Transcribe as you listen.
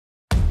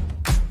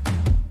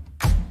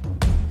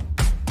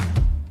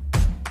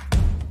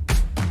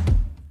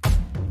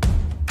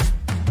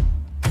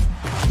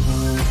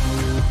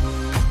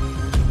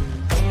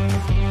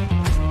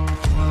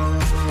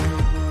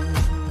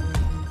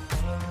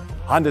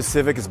Honda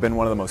Civic has been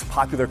one of the most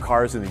popular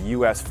cars in the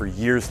US for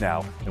years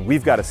now, and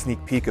we've got a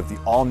sneak peek of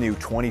the all-new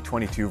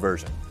 2022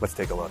 version. Let's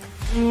take a look.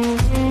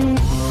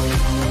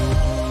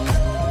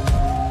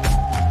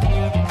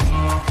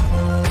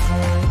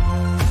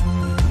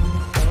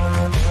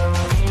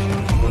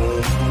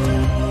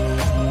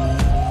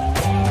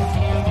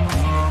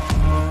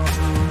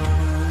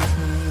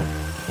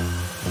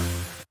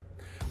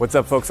 What's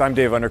up, folks? I'm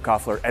Dave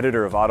Underkoffler,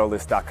 editor of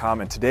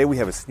Autolist.com, and today we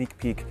have a sneak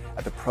peek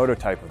at the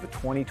prototype of the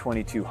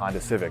 2022 Honda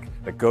Civic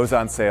that goes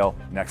on sale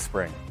next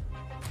spring.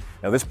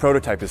 Now, this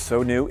prototype is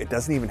so new, it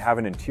doesn't even have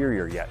an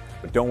interior yet,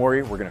 but don't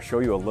worry, we're going to show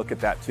you a look at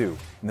that too.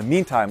 In the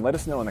meantime, let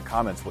us know in the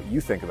comments what you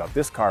think about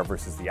this car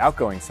versus the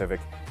outgoing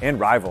Civic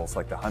and rivals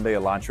like the Hyundai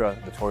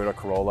Elantra, the Toyota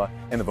Corolla,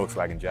 and the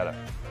Volkswagen Jetta.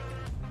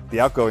 The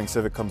outgoing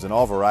Civic comes in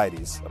all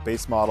varieties: a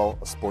base model,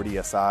 a sporty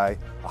SI, a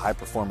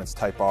high-performance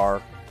Type R,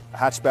 a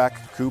hatchback,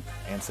 coupe,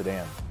 and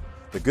sedan.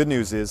 The good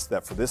news is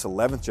that for this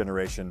 11th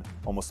generation,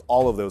 almost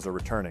all of those are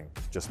returning,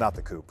 just not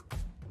the coupe.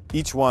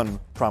 Each one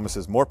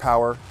promises more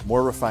power,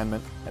 more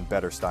refinement, and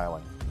better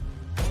styling.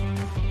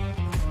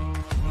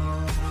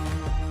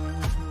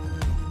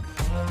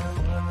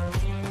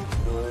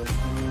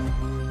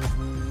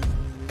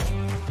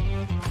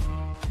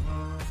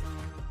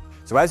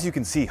 So as you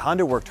can see,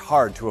 Honda worked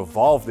hard to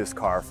evolve this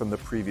car from the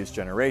previous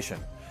generation.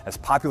 As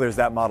popular as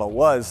that model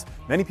was,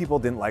 many people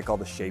didn't like all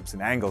the shapes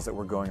and angles that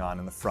were going on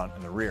in the front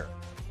and the rear.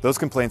 Those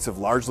complaints have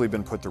largely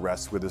been put to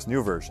rest with this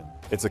new version.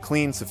 It's a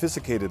clean,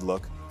 sophisticated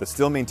look that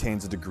still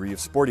maintains a degree of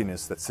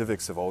sportiness that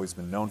Civics have always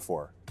been known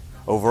for.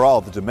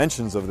 Overall, the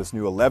dimensions of this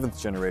new 11th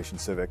generation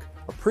Civic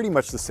are pretty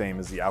much the same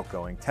as the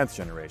outgoing 10th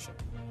generation.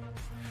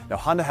 Now,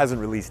 Honda hasn't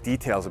released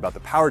details about the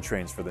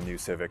powertrains for the new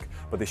Civic,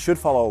 but they should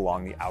follow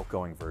along the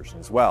outgoing version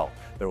as well.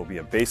 There will be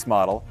a base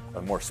model,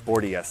 a more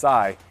sporty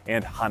SI,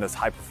 and Honda's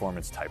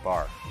high-performance Type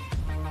R.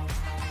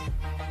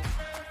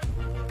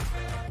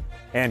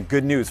 And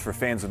good news for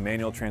fans of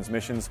manual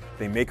transmissions,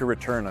 they make a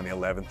return on the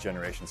 11th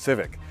generation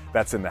Civic.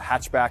 That's in the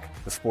hatchback,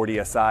 the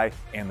sporty SI,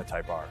 and the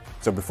Type R.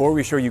 So before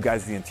we show you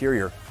guys the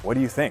interior, what do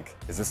you think?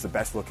 Is this the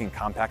best looking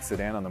compact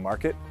sedan on the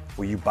market?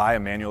 Will you buy a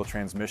manual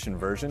transmission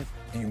version?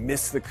 Do you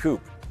miss the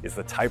coupe? Is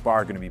the Type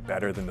R going to be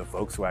better than the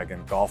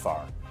Volkswagen Golf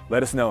R?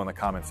 Let us know in the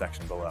comment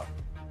section below.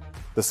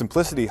 The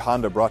simplicity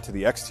Honda brought to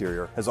the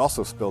exterior has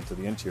also spilled to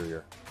the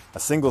interior. A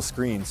single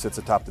screen sits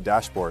atop the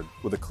dashboard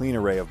with a clean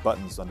array of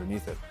buttons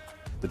underneath it.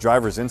 The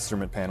driver's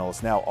instrument panel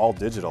is now all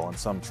digital in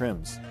some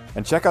trims.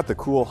 And check out the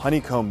cool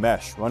honeycomb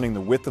mesh running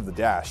the width of the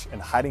dash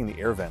and hiding the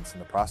air vents in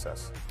the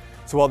process.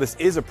 So while this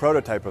is a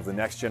prototype of the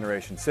next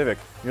generation Civic,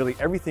 nearly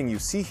everything you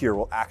see here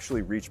will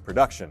actually reach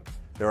production.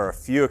 There are a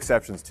few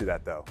exceptions to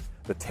that though.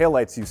 The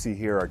taillights you see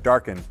here are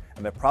darkened,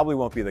 and that probably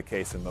won't be the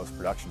case in most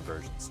production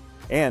versions.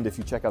 And if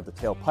you check out the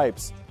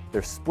tailpipes,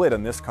 they're split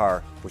on this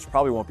car, which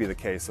probably won't be the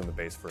case in the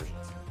base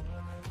versions.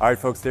 All right,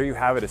 folks, there you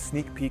have it, a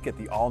sneak peek at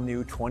the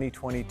all-new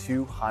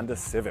 2022 Honda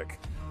Civic.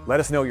 Let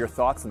us know your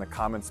thoughts in the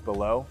comments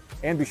below,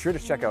 and be sure to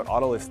check out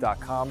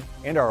Autolist.com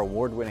and our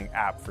award-winning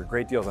app for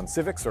great deals on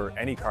Civics or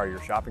any car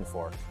you're shopping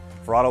for.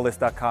 For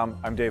Autolist.com,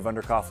 I'm Dave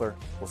Underkoffler.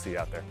 We'll see you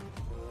out there.